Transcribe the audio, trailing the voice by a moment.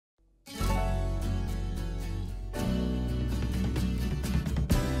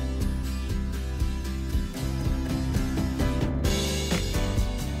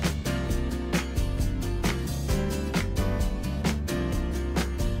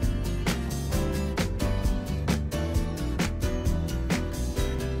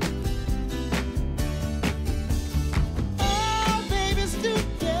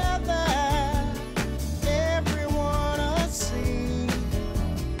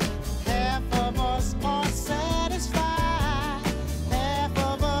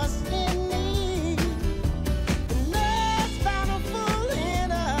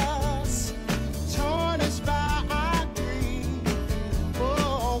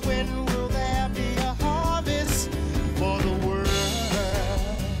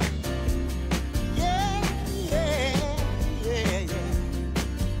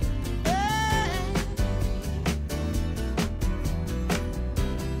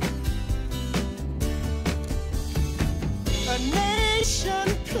nation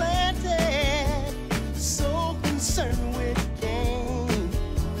planted, so concerned with gain.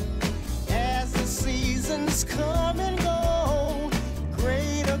 As the seasons come and go,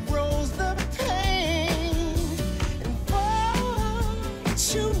 greater grows the pain. And for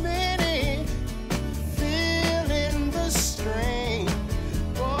too many, feeling the strain.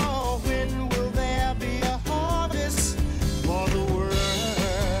 Oh, when will there be a harvest for the world?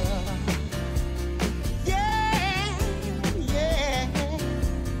 Yeah, yeah.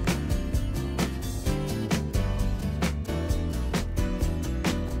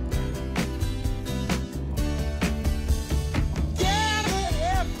 Gather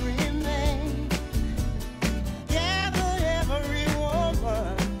every man, gather every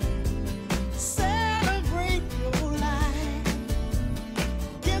woman, celebrate your life,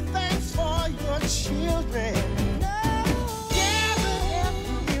 give thanks for your children.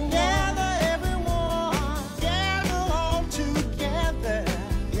 Gather everyone, gather all together,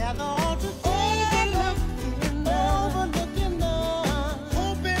 gather all together, overlooking on,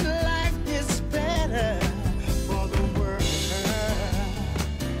 hoping life gets better for the world.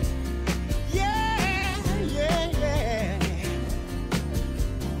 Yeah, yeah, yeah.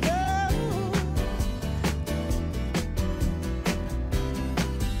 No.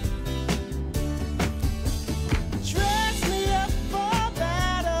 Dress me up for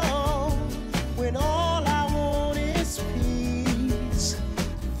battle when all I want is peace.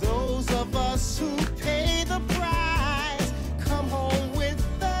 Those of us who pay the price come home with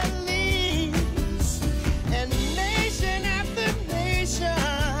the least. And nation after nation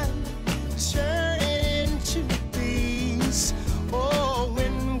turn into peace. Oh,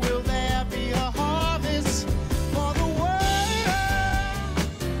 when will there be a harvest for the world?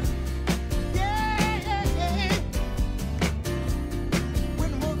 Yeah, yeah, yeah.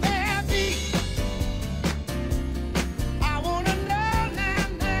 When will there be? I wanna know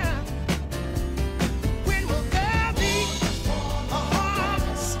now. When will there be a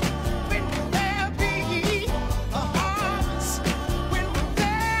harvest? When will there be a harvest? When will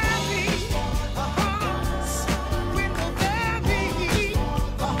there be a harvest? When will there be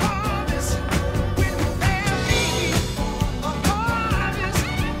a harvest? When will there be a harvest?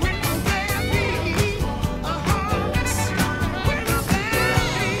 When will there be a harvest? When will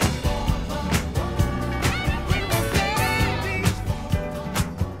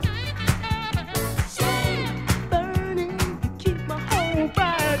burning to keep my whole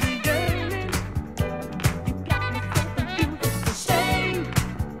body yearning. You got me so confused, it's a shame.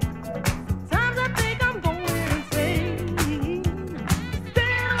 Sometimes I think I'm going insane.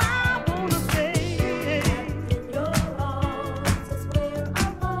 Still I wanna stay. Your arms is where I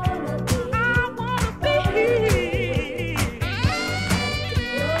wanna be. I wanna be.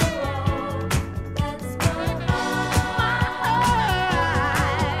 Your arms, that's my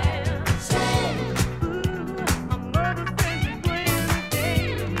I'm nervous when you play the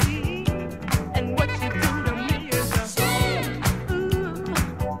game, and what you do to me is a shame.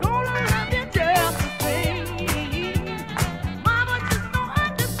 Gonna love you just the same. Mama just don't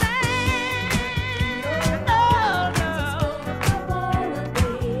understand. No, no. I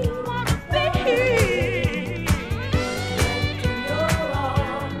wanna be. Your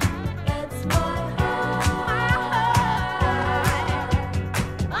arms, that's my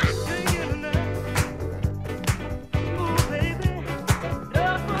I do you know. Ooh, baby,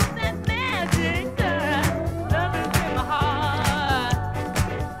 love was that magic time. Love is in my heart.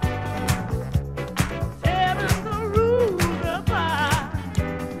 Tearing the rules apart.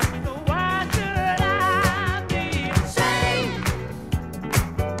 So why should I be ashamed?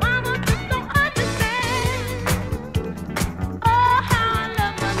 Mama just don't understand. Oh, how I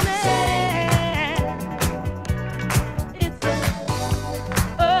love my man. It's a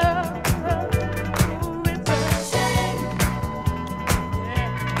shame.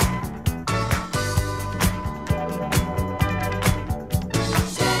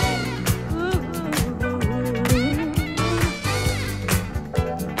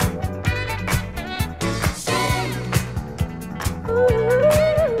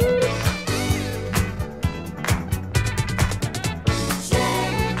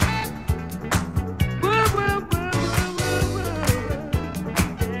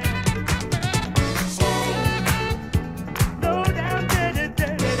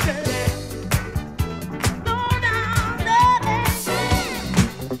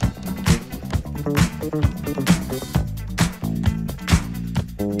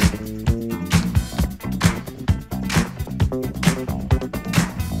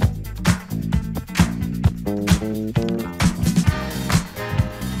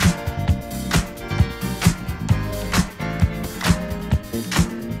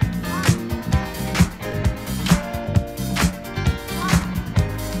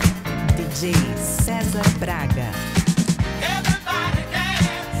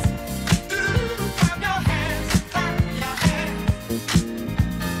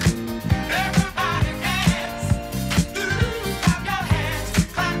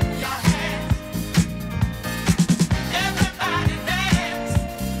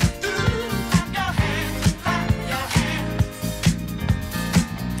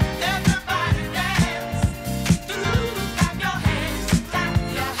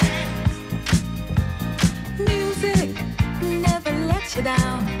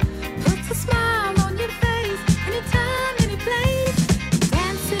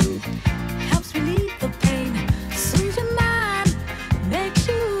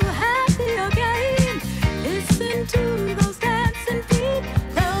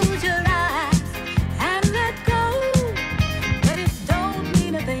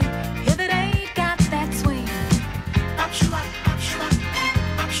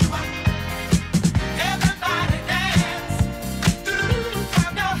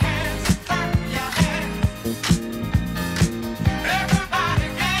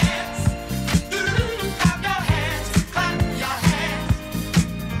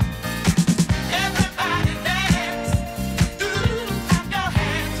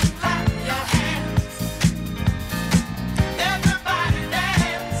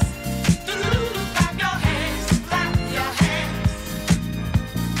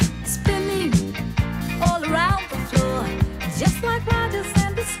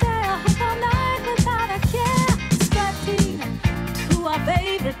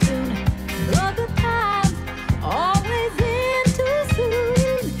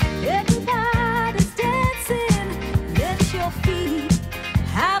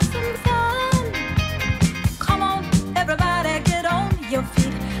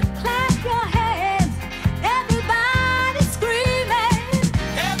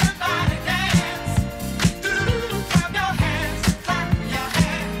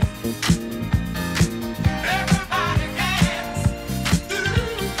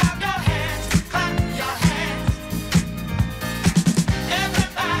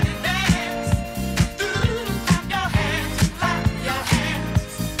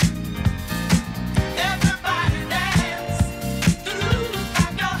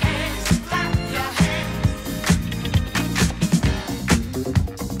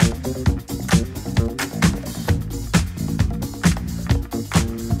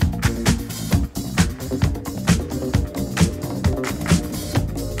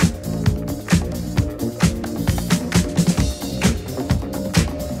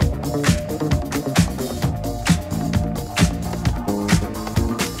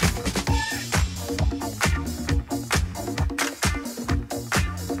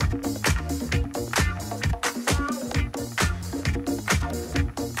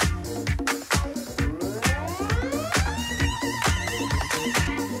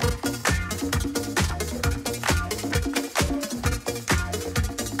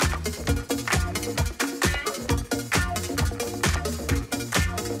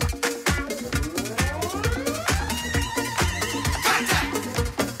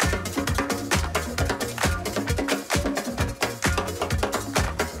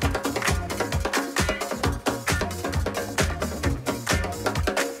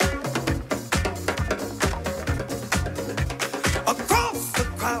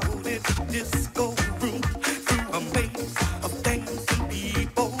 disco room through a maze of dancing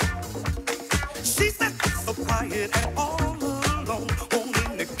people. She sat so quiet and all alone,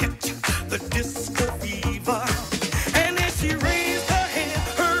 wanting to catch the disco fever. And as she raised her head,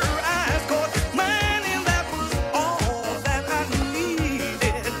 her eyes caught mine, and that was all that I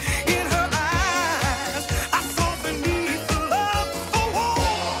needed. In her eyes, I saw beneath the love for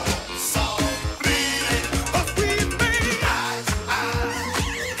war. Soft bleeding, a sweet thing. Eye to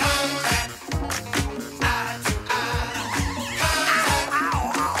eye contact.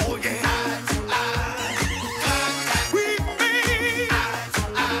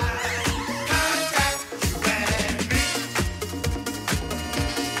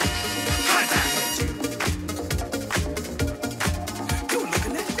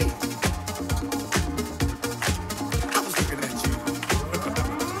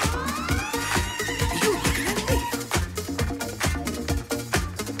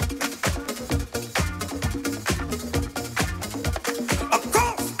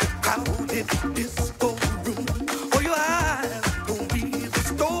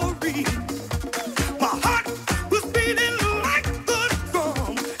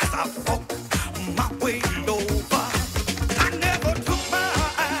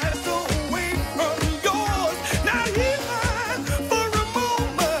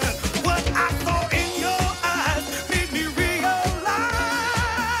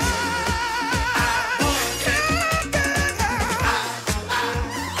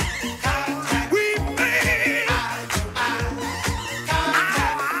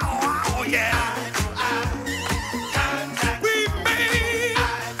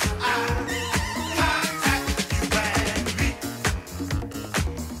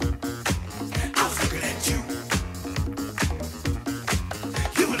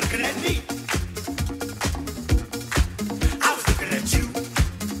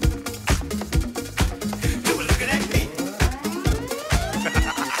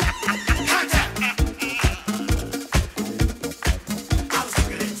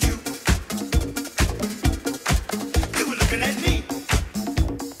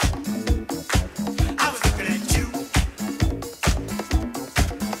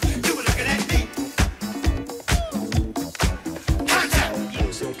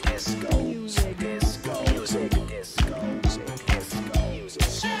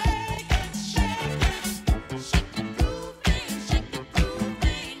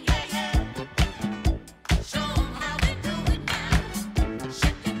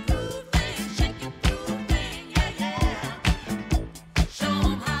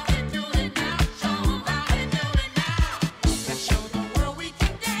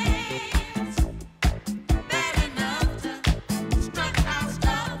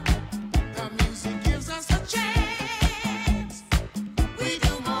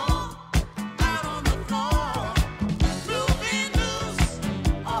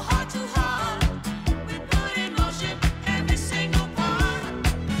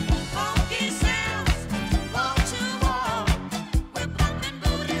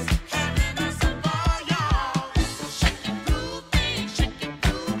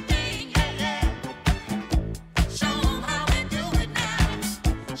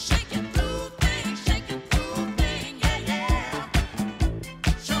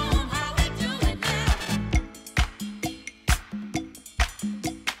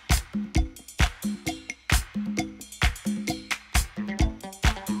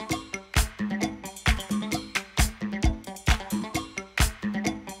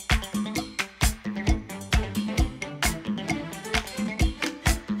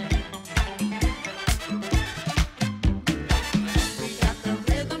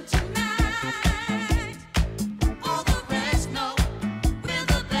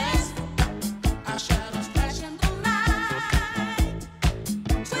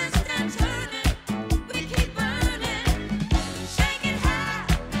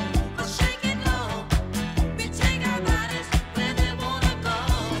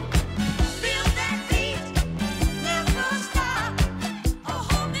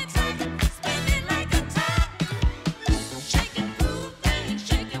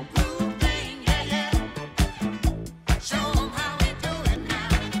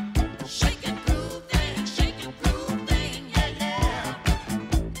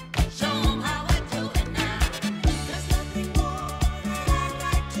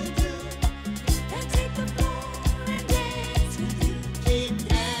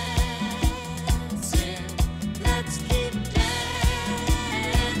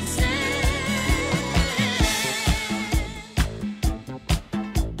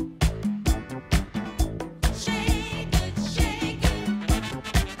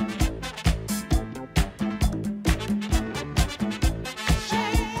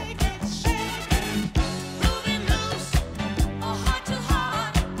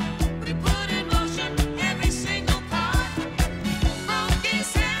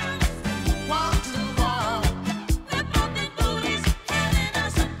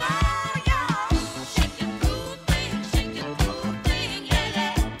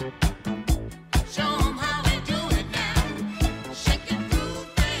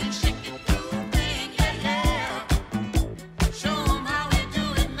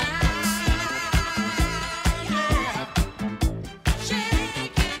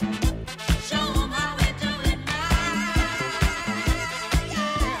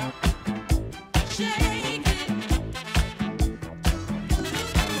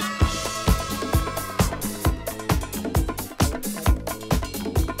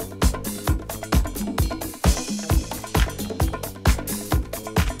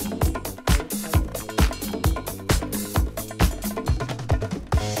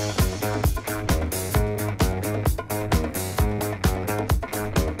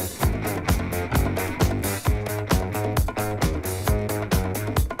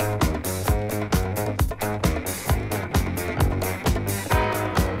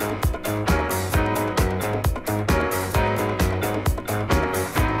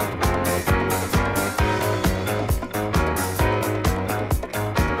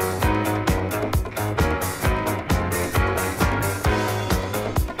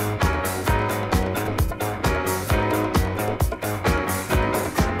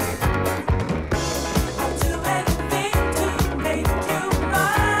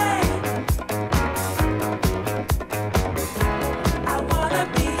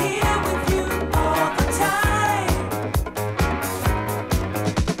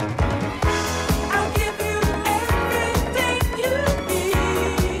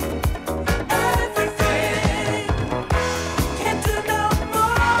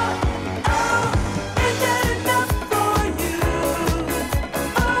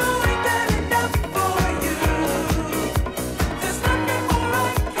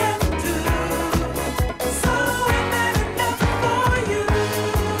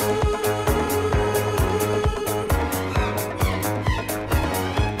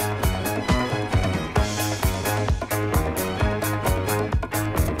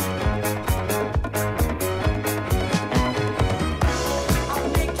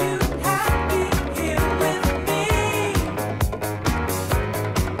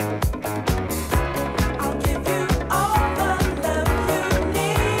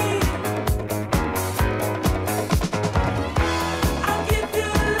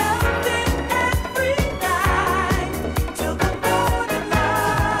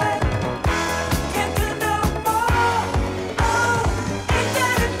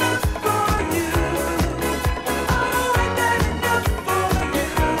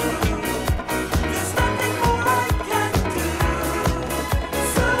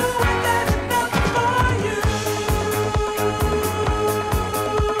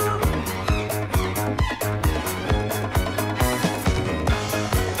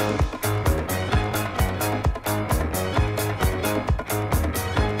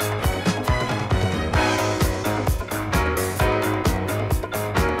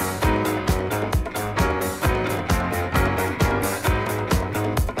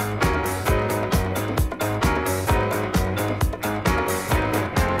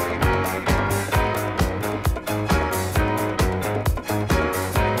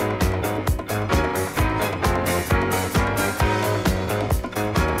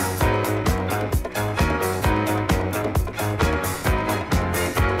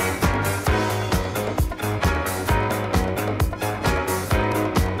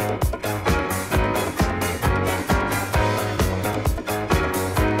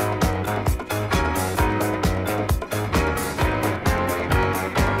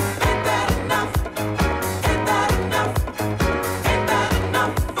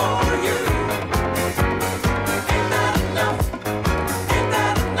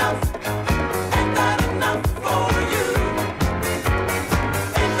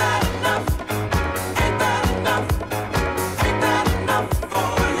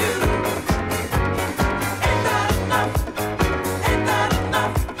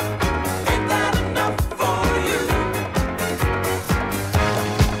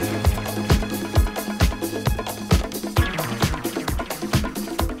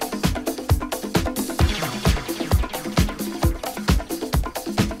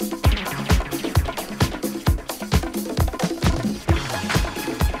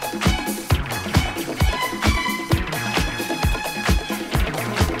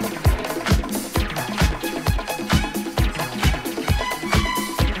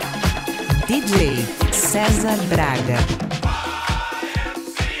 DJ Cesar Braga.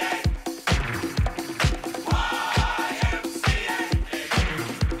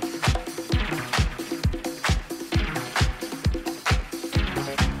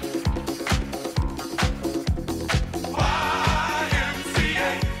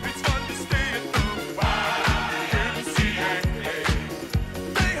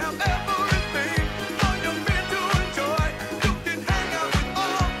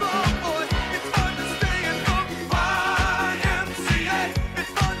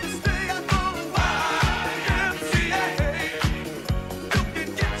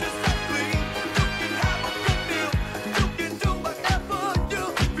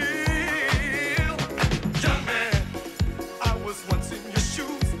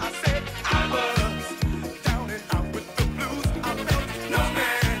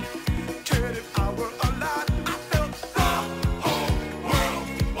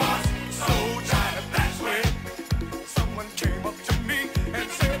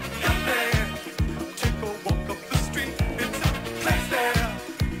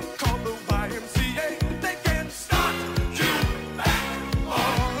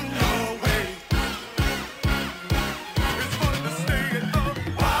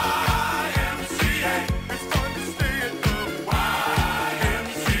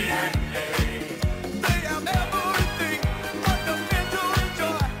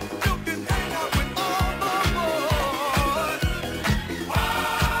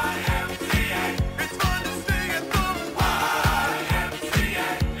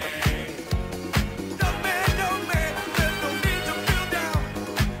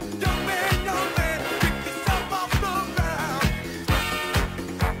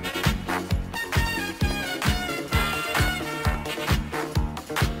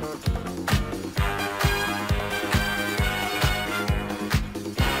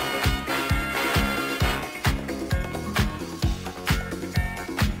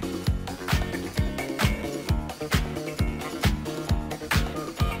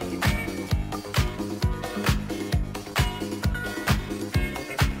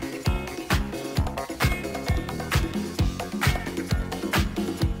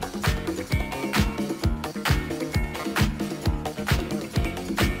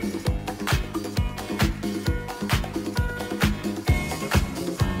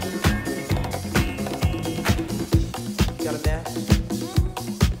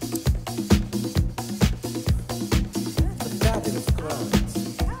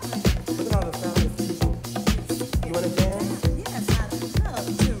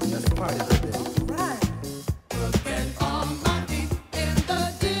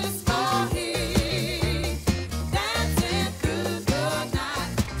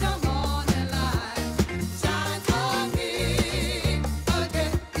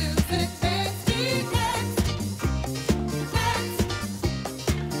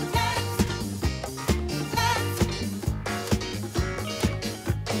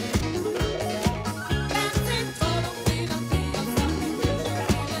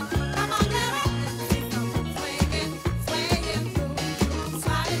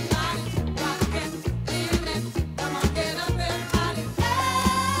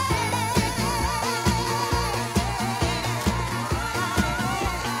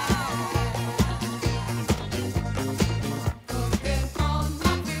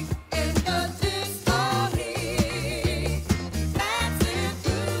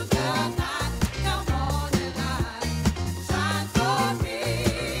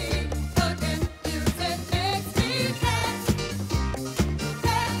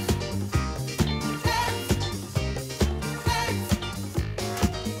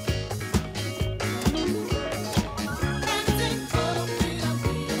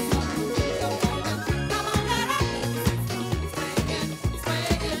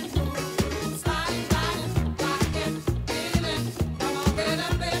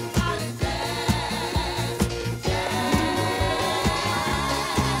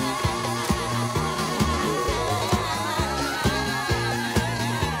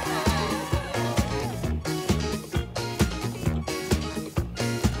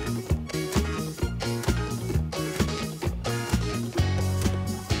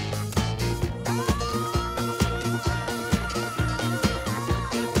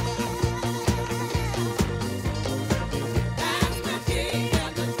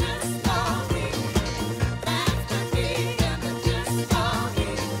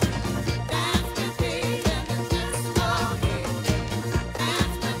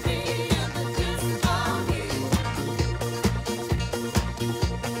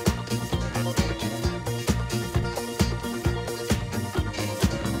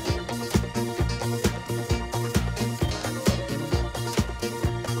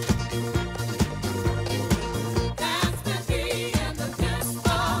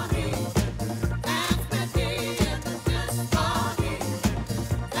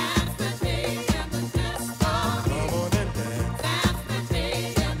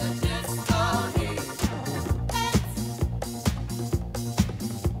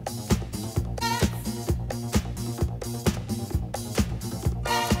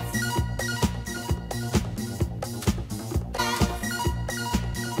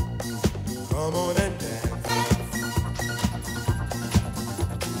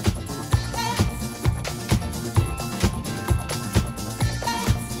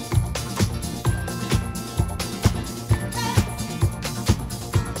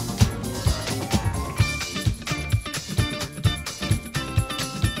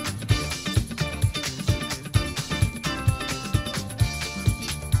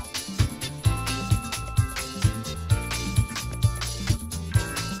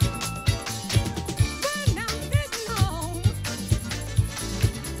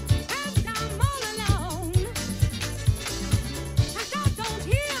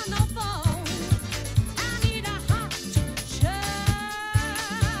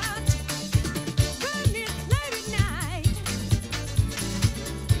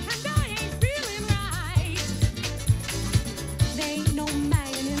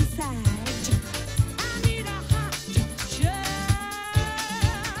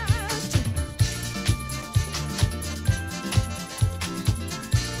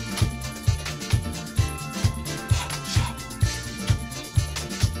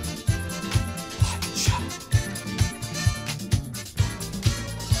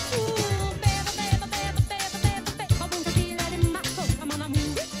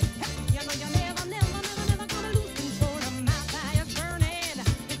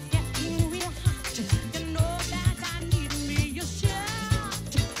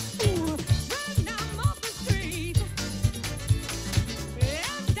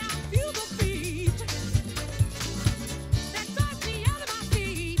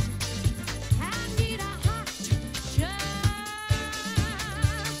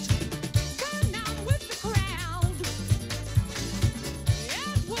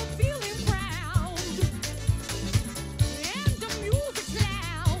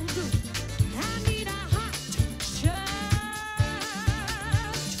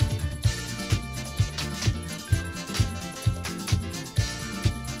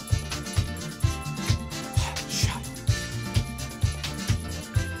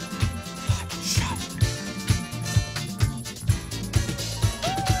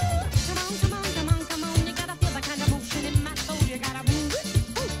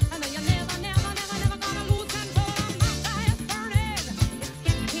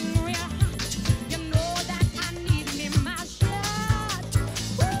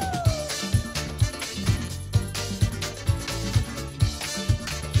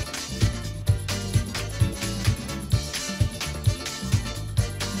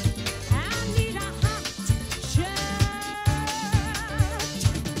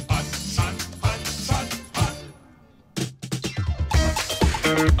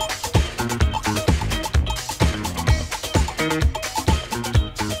 Thank